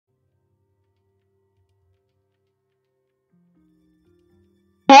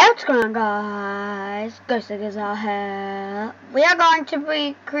Hey, what's going on, guys? Ghost Diggers are here. We are going to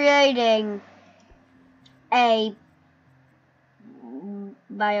be creating a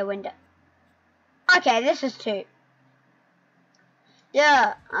bio window. Okay, this is 2.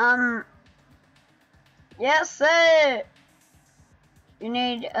 Yeah, yes, sir. You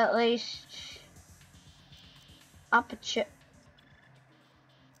need at least aperture.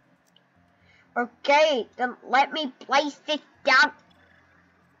 Okay, then let me place this down.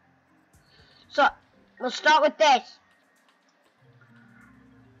 So, we'll start with this.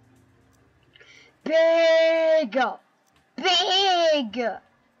 Bigger. Big.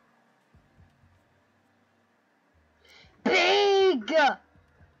 Big.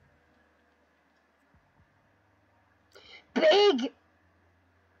 Big.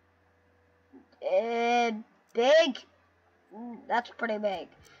 Big. That's pretty big.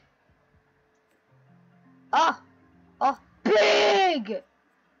 Oh, big.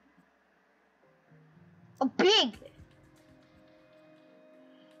 Oh, big.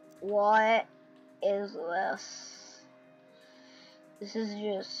 What is this? This is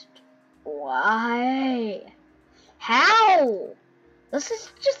just, why? How? This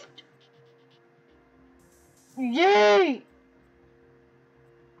is just, yay.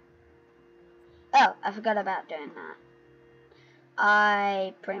 Oh, I forgot about doing that.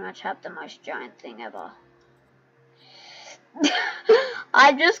 I pretty much have the most giant thing ever.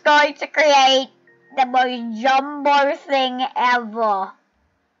 I'm just going to create the most jumbo thing ever.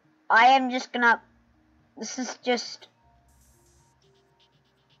 I am just gonna, this is just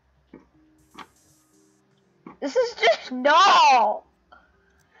no.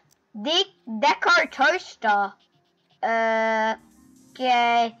 The Deco toaster.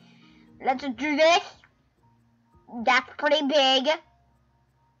 Okay, let's do this. That's pretty big,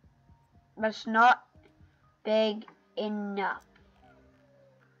 but it's not big enough.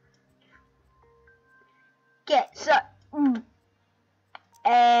 Okay, so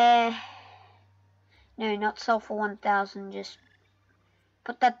no, not sell for 1,000. Just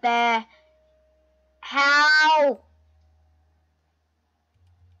put that there. How?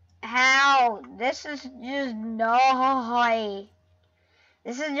 This is just no high.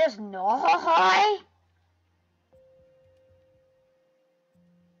 This is just no high.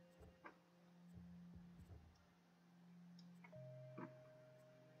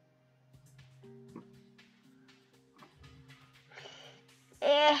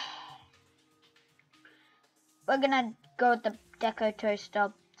 We're gonna go with the Deco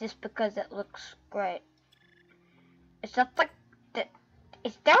toaster just because it looks great. It's not like that.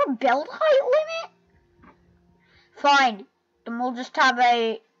 Is there a build height limit? Fine. Then we'll just have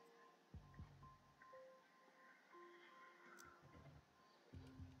a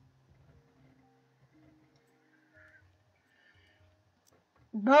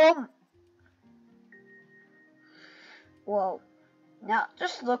boom. Whoa. Now it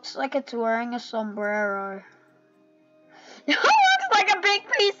just looks like it's wearing a sombrero. It looks like a big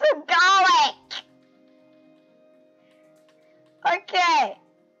piece of garlic. Okay.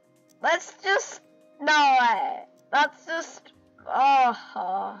 Let's just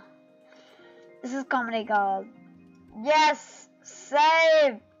this is comedy gold. Yes,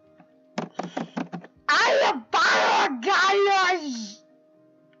 save. I am guys.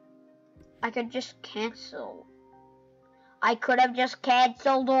 I could just cancel. I could have just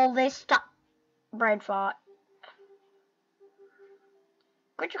cancelled all this stuff. Brain fart.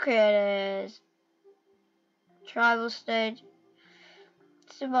 Creature creators. Tribal stage.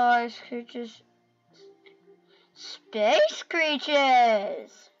 Civilized creatures. Space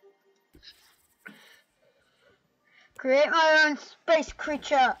creatures. Create my own space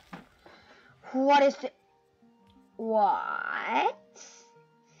creature. What is it? What?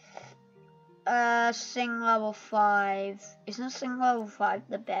 Sing level 5. Isn't sing level 5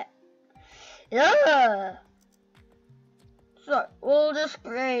 the bet? Yeah. So we'll just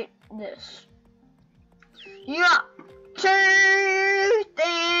create this. Yeah. 2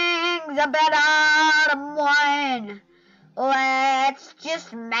 things are better than 1. Let's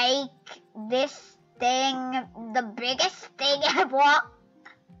just make this thing the biggest thing ever.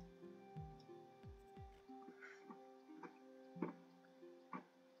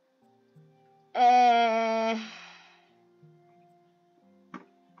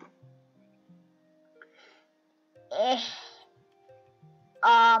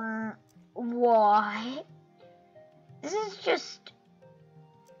 Why? This is just,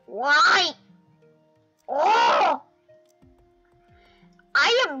 why? Oh!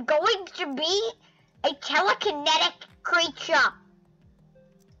 I am going to be a telekinetic creature.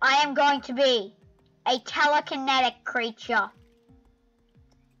 I am going to be a telekinetic creature.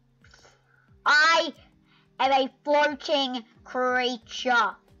 I am a floating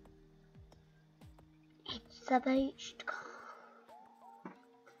creature. It's a beached car.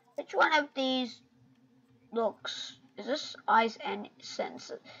 Which one of these looks? Is this eyes and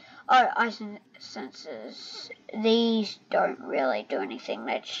senses? Oh, eyes and senses. These don't really do anything.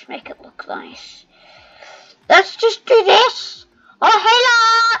 They just make it look nice. Let's just do this. Oh,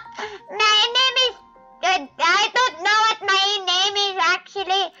 hello. My name is. I don't know what my name is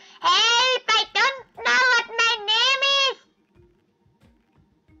actually. Help! I don't know what my name is.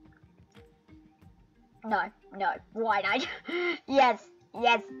 No. Why not? Yes.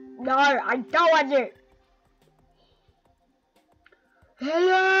 No, I don't want you.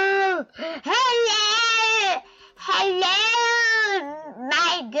 Hello,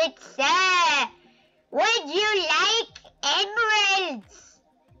 my good sir. Would you like emeralds?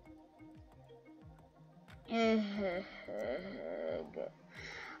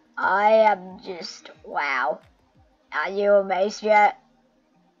 I am just, wow. Are you amazed yet?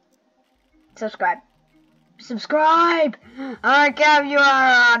 Subscribe. I don't care if you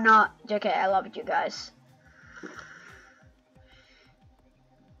are or not. Okay, I love you guys.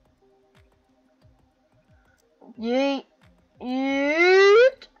 Yeet.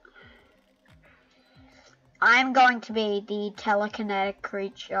 I'm going to be the telekinetic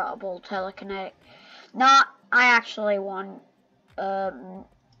creature, telekinetic. No, I actually want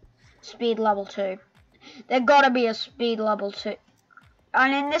speed level 2. There gotta be a speed level 2.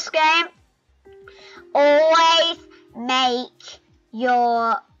 And in this game, always make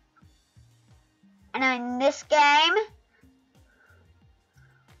your. And in this game,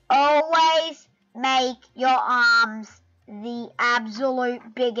 always make your arms the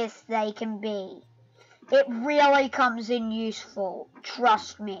absolute biggest they can be. It really comes in useful,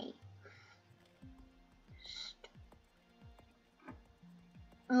 trust me.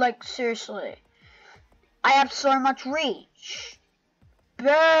 Like, seriously. I have so much reach.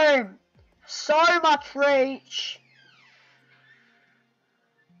 Boom! So much reach.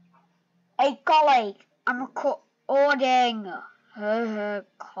 Hey, colleague, I'm recording.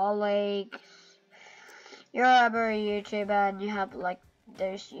 Colleagues. You're ever a YouTuber and you have, like,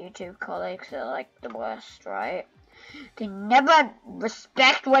 those YouTube colleagues that are, like, the worst, right? They never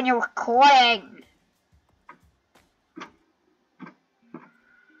respect when you're recording.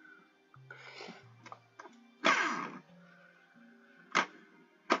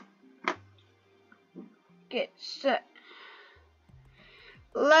 Get set.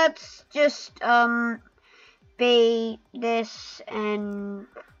 Let's just, be this and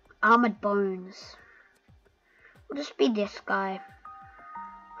armored bones. We'll just be this guy.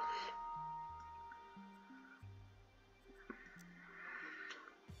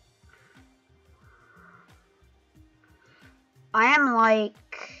 I am like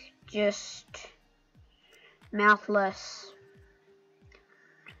just mouthless.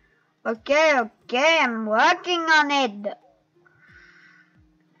 Okay, I'm working on it.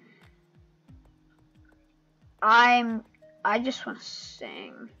 I just want to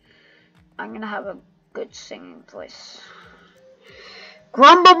sing. I'm gonna have a good singing voice.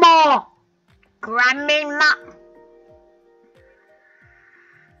 Grumble more! Grumble more!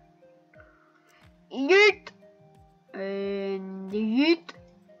 Yeet! And yeet!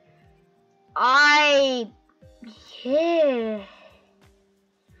 Yeah.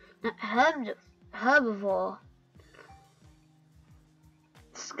 Herbivore.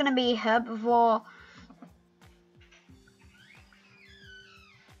 This is gonna be herbivore.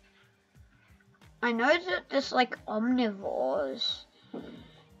 I know that there's like omnivores.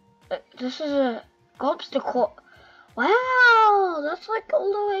 This is a obstacle. Wow, that's like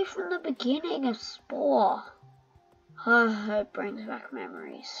all the way from the beginning of SPORE. It brings back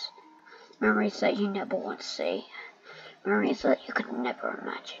memories. Memories that you never want to see. Memories that you could never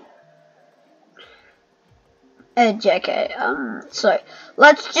imagine. JK, so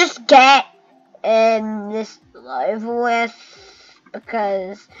let's just get this over with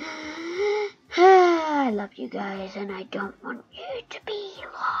because I love you guys and I don't want you to be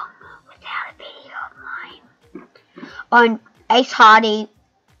long without a video of mine. On Ace Hardy,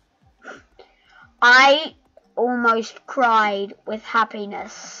 I almost cried with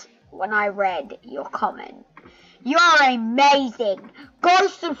happiness when I read your comment. You are amazing. Go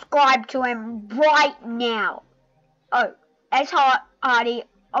subscribe to him right now. Oh, Ace Hardy,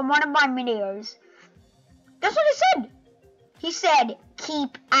 on one of my videos, that's what he said. He said,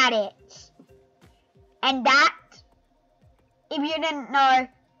 keep at it. And that, if you didn't know,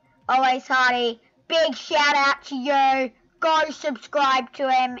 Ace Hardy, big shout out to you. Go subscribe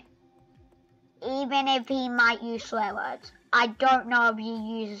to him, even if he might use swear words. I don't know if he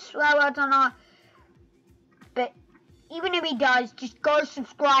uses swear words or not. But even if he does, just go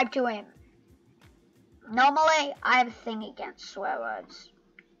subscribe to him. Normally, I have a thing against swear words.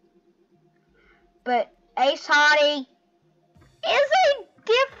 But Ace Hardy is a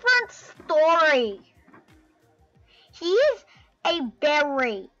different story. He is a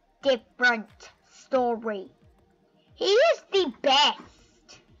very different story. He is the best.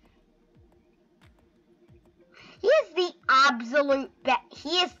 He is the absolute best. He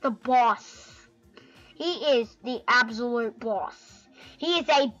is the boss. He is the absolute boss. He is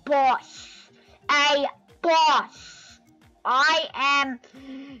a boss. A boss. I am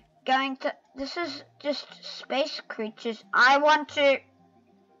going to... This is just space creatures. I want to...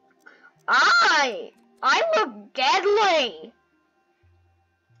 I look deadly.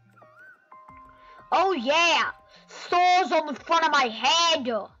 Oh yeah. Swords on the front of my head.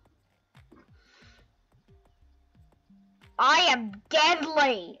 I am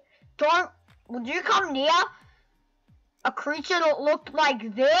deadly. Would you come near a creature that looked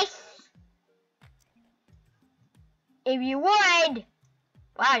like this? If you would.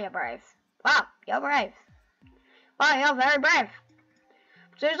 Wow, you're brave. Wow, you're brave. Wow, you're very brave.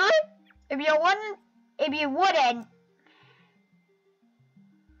 Seriously? If you wouldn't,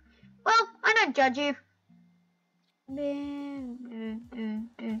 well, I don't judge you.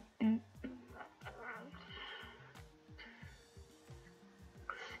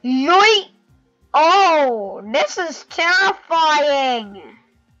 Yoink! Oh, this is terrifying.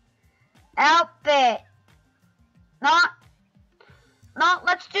 Outfit.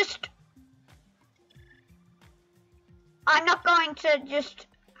 Let's just... I'm not going to just...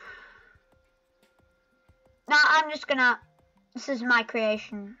 No, I'm just gonna... This is my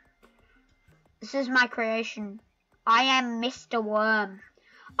creation. This is my creation. I am Mr. Worm.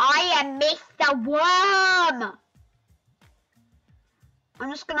 I am Mr. Worm! I'm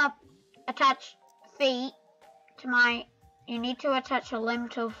just gonna attach feet to my... You need to attach a limb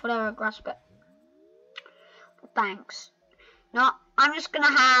to a foot or a grasp it. Thanks. No, I'm just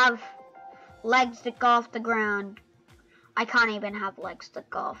gonna have legs that go off the ground. I can't even have legs that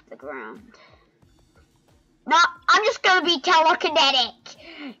go off the ground. No, I'm just gonna be telekinetic.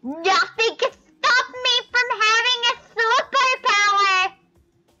 Nothing can stop me from having a superpower.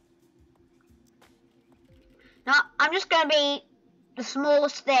 No, I'm just gonna be the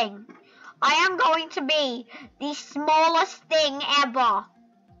smallest thing. I am going to be the smallest thing ever.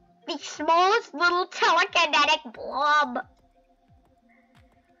 The smallest little telekinetic blob.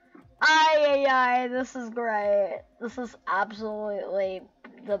 Ay, this is great. This is absolutely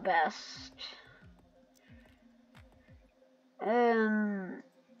the best.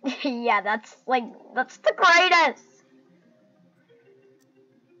 Yeah, that's the greatest.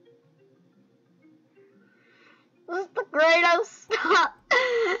 This is the greatest.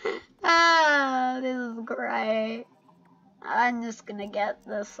 This is great. I'm just gonna get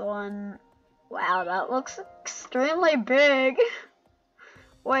this one. Wow, that looks extremely big.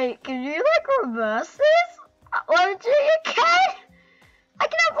 Wait, can you reverse this? What you can? I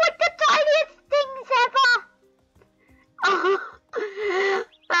can have the tiniest things ever.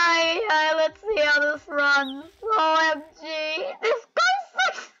 Alright, let's see how this runs. OMG, this guy's so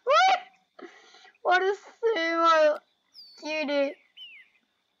sweet. What a super cutie.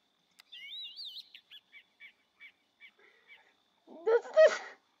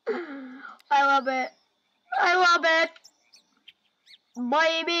 I love it. I love it.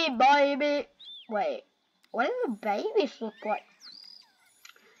 Baby. Wait, what do the babies look like?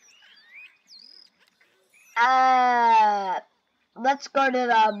 Let's go to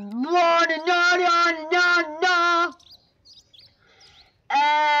the no.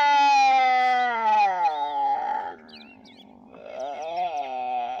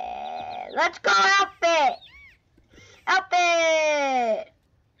 Let's go outfit.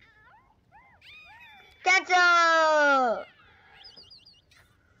 Cancel.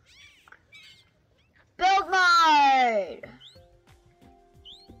 Build mode.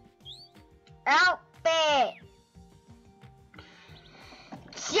 Outfit.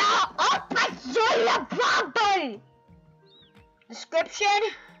 Shut up and say the property. Description.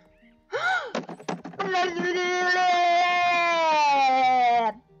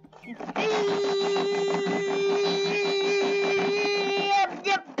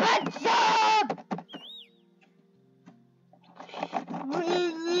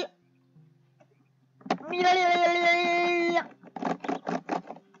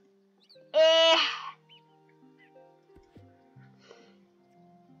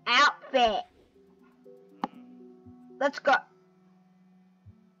 Outfit. Let's go.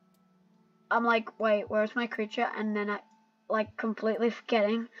 I'm like, wait, where's my creature? And then like completely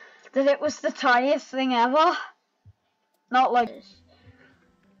forgetting that it was the tiniest thing ever. Not like this.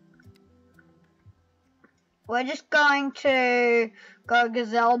 We're just going to go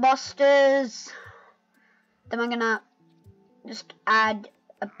Gazelle Busters. Then we're gonna just add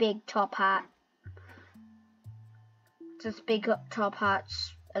a big top hat. Just big top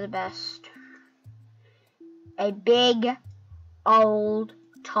hats are the best. A big old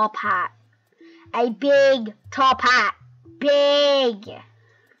top hat. A big top hat. Big.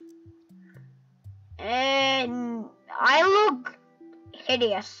 And I look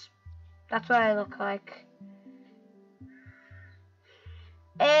hideous. That's what I look like.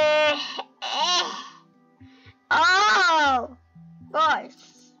 Oh, guys,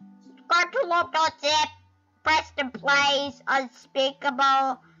 subscribe to Loop.zip. Preston Plays,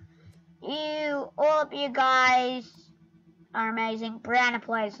 Unspeakable. All of you guys are amazing. Brianna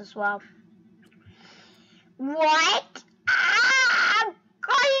Plays as well. What? I'm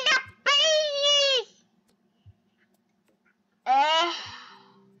gonna be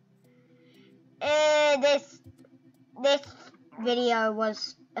this video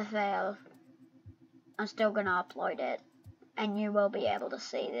was a fail. I'm still gonna upload it, and you will be able to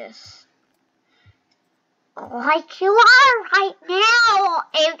see this. Like you are right now,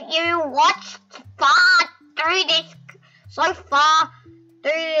 if you watched so far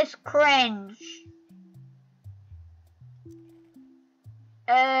through this cringe.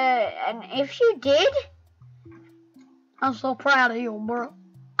 And if you did, I'm so proud of you, bro.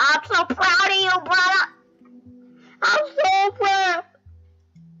 I'm so proud of you, brother. I'm so proud.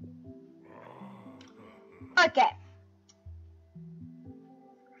 Okay.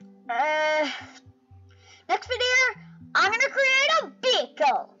 Next video, I'm gonna create a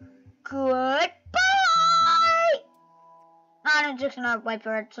vehicle. Goodbye. I'm just gonna wait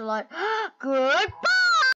for it to load. Goodbye.